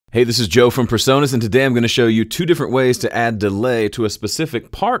Hey, this is Joe from Presonus, and today I'm going to show you two different ways to add delay to a specific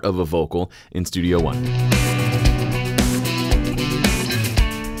part of a vocal in Studio One.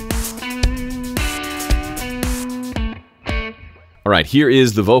 All right, here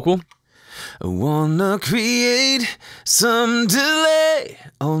is the vocal. I wanna create some delay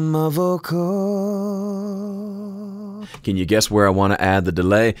on my vocal. Can you guess where I want to add the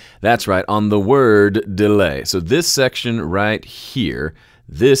delay? That's right, on the word delay. So this section right here,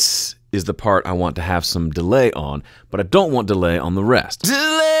 this is the part I want to have some delay on, but I don't want delay on the rest.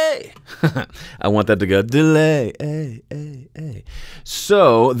 Delay! I want that to go delay, ay, ay, ay.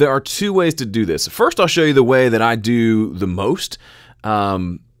 So there are two ways to do this. First, I'll show you the way that I do the most,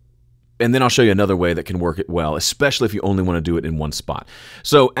 and then I'll show you another way that can work it well, especially if you only want to do it in one spot.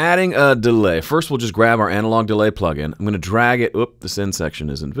 So adding a delay. First, we'll just grab our analog delay plugin. I'm going to drag it. Oop, the send section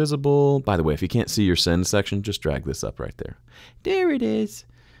isn't visible. By the way, if you can't see your send section, just drag this up right there. There it is.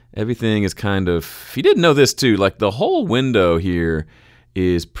 Everything is kind of, if you didn't know this too, like the whole window here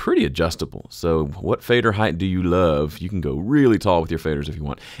is pretty adjustable. So what fader height do you love? You can go really tall with your faders if you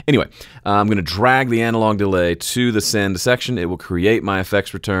want. Anyway, I'm going to drag the analog delay to the send section. It will create my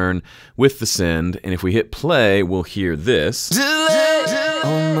effects return with the send. And if we hit play, we'll hear this. Delay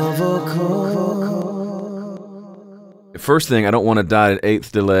on my vocal. First thing, I don't want a dotted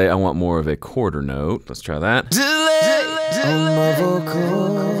eighth delay. I want more of a quarter note. Let's try that. Delay on my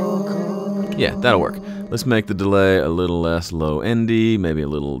vocal. Yeah, that'll work. Let's make the delay a little less low-endy, maybe a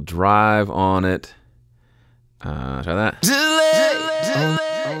little drive on it. Try that.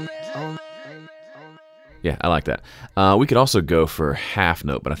 Delay. Yeah, I like that. We could also go for half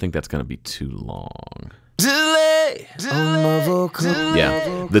note, but I think that's going to be too long. Delay on my vocal.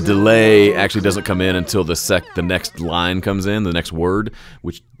 Yeah, the delay actually doesn't come in until the next line comes in, the next word,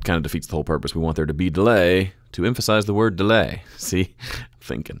 which kind of defeats the whole purpose. We want there to be delay to emphasize the word delay. See?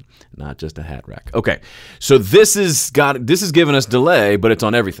 Thinking, not just a hat rack. Okay, so this is giving us delay, but it's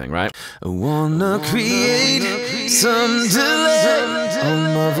on everything, right? I wanna create some delay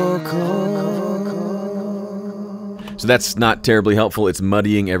on my vocal. So that's not terribly helpful. It's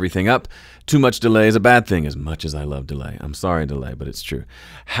muddying everything up. Too much delay is a bad thing, as much as I love delay. I'm sorry, delay, but it's true.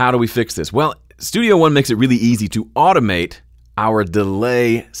 How do we fix this? Well, Studio One makes it really easy to automate our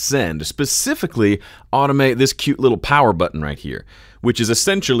delay send. Specifically, automate this cute little power button right here, which is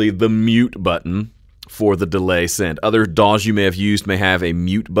essentially the mute button for the delay send. Other DAWs you may have used may have a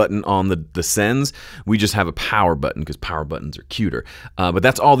mute button on the sends. We just have a power button because power buttons are cuter. But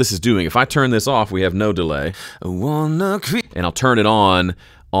that's all this is doing. If I turn this off, we have no delay. And I'll turn it on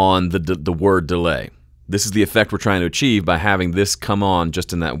the word delay. This is the effect we're trying to achieve by having this come on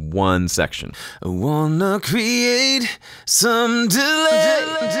just in that one section. I wanna create some delay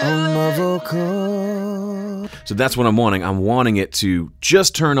on my vocal. So that's what I'm wanting. I'm wanting it to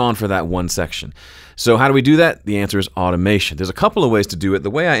just turn on for that one section. So how do we do that? The answer is automation. There's a couple of ways to do it. The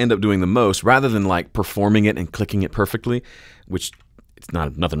way I end up doing the most, rather than like performing it and clicking it perfectly, which it's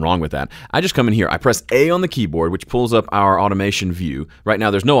nothing wrong with that. I just come in here. I press A on the keyboard, which pulls up our automation view. Right now,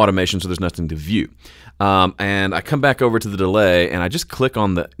 there's no automation, so there's nothing to view. And I come back over to the delay, and I just click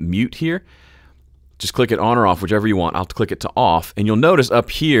on the mute here. Just click it on or off, whichever you want. I'll click it to off, and you'll notice up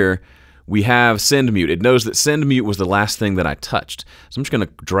here we have send mute. It knows that send mute was the last thing that I touched. So I'm just going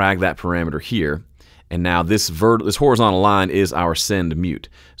to drag that parameter here. And now this horizontal line is our send mute.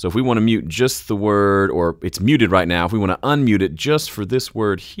 So if we want to mute just the word, or it's muted right now, if we want to unmute it just for this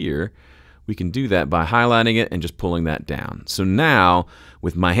word here, we can do that by highlighting it and just pulling that down. So now,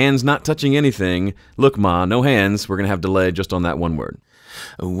 with my hands not touching anything, look ma, no hands, we're going to have delay just on that one word.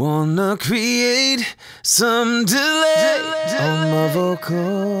 I wanna create some delay on my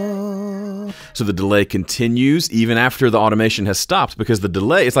vocal. So the delay continues even after the automation has stopped, because the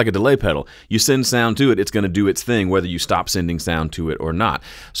delay, it's like a delay pedal. You send sound to it, it's going to do its thing whether you stop sending sound to it or not.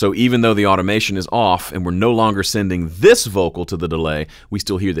 So even though the automation is off and we're no longer sending this vocal to the delay, we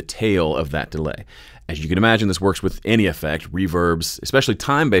still hear the tail of that delay. As you can imagine, this works with any effect, reverbs, especially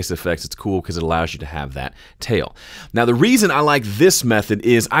time-based effects. It's cool because it allows you to have that tail. Now, the reason I like this method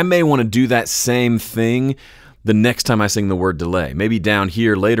is I may want to do that same thing the next time I sing the word delay. Maybe down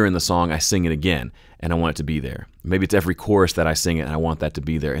here later in the song, I sing it again, and I want it to be there. Maybe it's every chorus that I sing it, and I want that to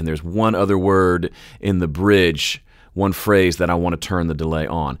be there. And there's one other word in the bridge, one phrase that I want to turn the delay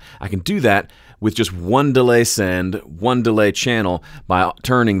on. I can do that with just one delay send, one delay channel by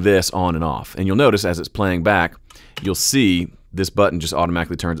turning this on and off. And you'll notice as it's playing back, you'll see this button just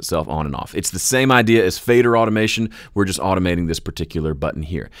automatically turns itself on and off. It's the same idea as fader automation. We're just automating this particular button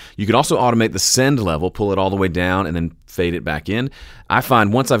here. You could also automate the send level, pull it all the way down and then fade it back in. I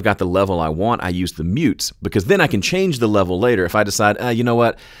find once I've got the level I want, I use the mutes because then I can change the level later. If I decide, you know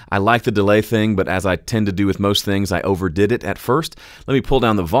what, I like the delay thing, but as I tend to do with most things, I overdid it at first. Let me pull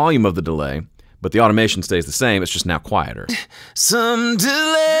down the volume of the delay, but the automation stays the same. It's just now quieter. Some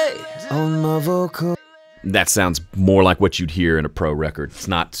delay on my vocal. That sounds more like what you'd hear in a pro record. It's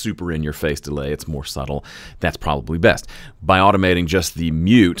not super in-your-face delay. It's more subtle. That's probably best. By automating just the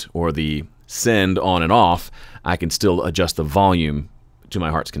mute or the send on and off, I can still adjust the volume to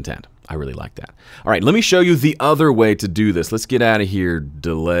my heart's content. I really like that. All right, let me show you the other way to do this. Let's get out of here,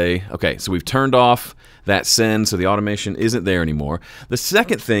 delay. Okay, so we've turned off that send, so the automation isn't there anymore. The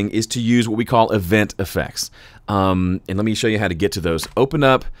second thing is to use what we call event effects. And let me show you how to get to those. Open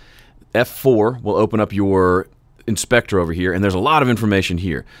up F4 will open up your inspector over here, and there's a lot of information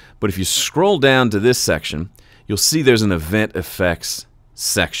here. But if you scroll down to this section, you'll see there's an event effects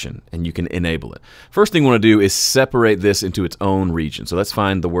section, and you can enable it. First thing we want to do is separate this into its own region. So let's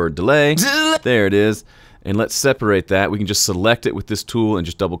find the word delay. There it is. And let's separate that. We can just select it with this tool and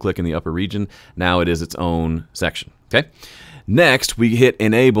just double click in the upper region. Now it is its own section. Okay. Next, we hit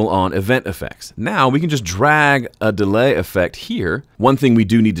enable on event effects. Now we can just drag a delay effect here. One thing we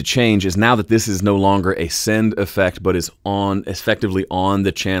do need to change is now that this is no longer a send effect, but is effectively on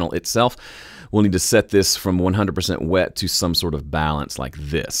the channel itself, we'll need to set this from 100% wet to some sort of balance like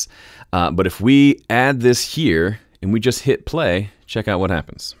this. But if we add this here and we just hit play, check out what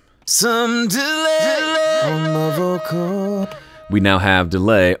happens. Some delay on my vocal. We now have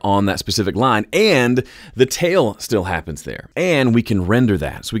delay on that specific line, and the tail still happens there. And we can render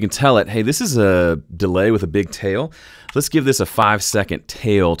that. So we can tell it, hey, this is a delay with a big tail. Let's give this a 5-second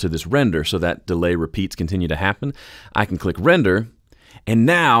tail to this render so that delay repeats continue to happen. I can click render, and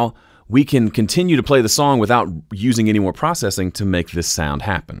now we can continue to play the song without using any more processing to make this sound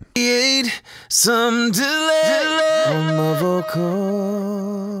happen. Some delay on my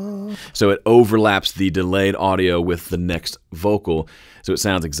vocal. So it overlaps the delayed audio with the next vocal, so it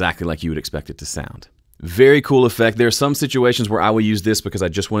sounds exactly like you would expect it to sound. Very cool effect. There are some situations where I will use this because I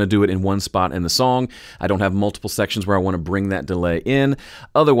just want to do it in one spot in the song. I don't have multiple sections where I want to bring that delay in.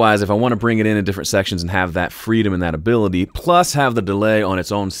 Otherwise, if I want to bring it in different sections and have that freedom and that ability, plus have the delay on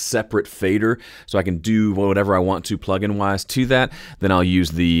its own separate fader so I can do whatever I want to plugin-wise to that, then I'll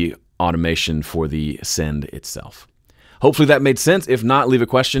use the automation for the send itself. Hopefully that made sense. If not, leave a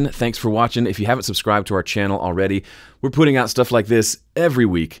question. Thanks for watching. If you haven't subscribed to our channel already, we're putting out stuff like this every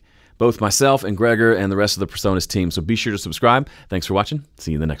week. Both myself and Gregor and the rest of the Presonus team. So be sure to subscribe. Thanks for watching.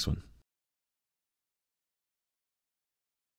 See you in the next one.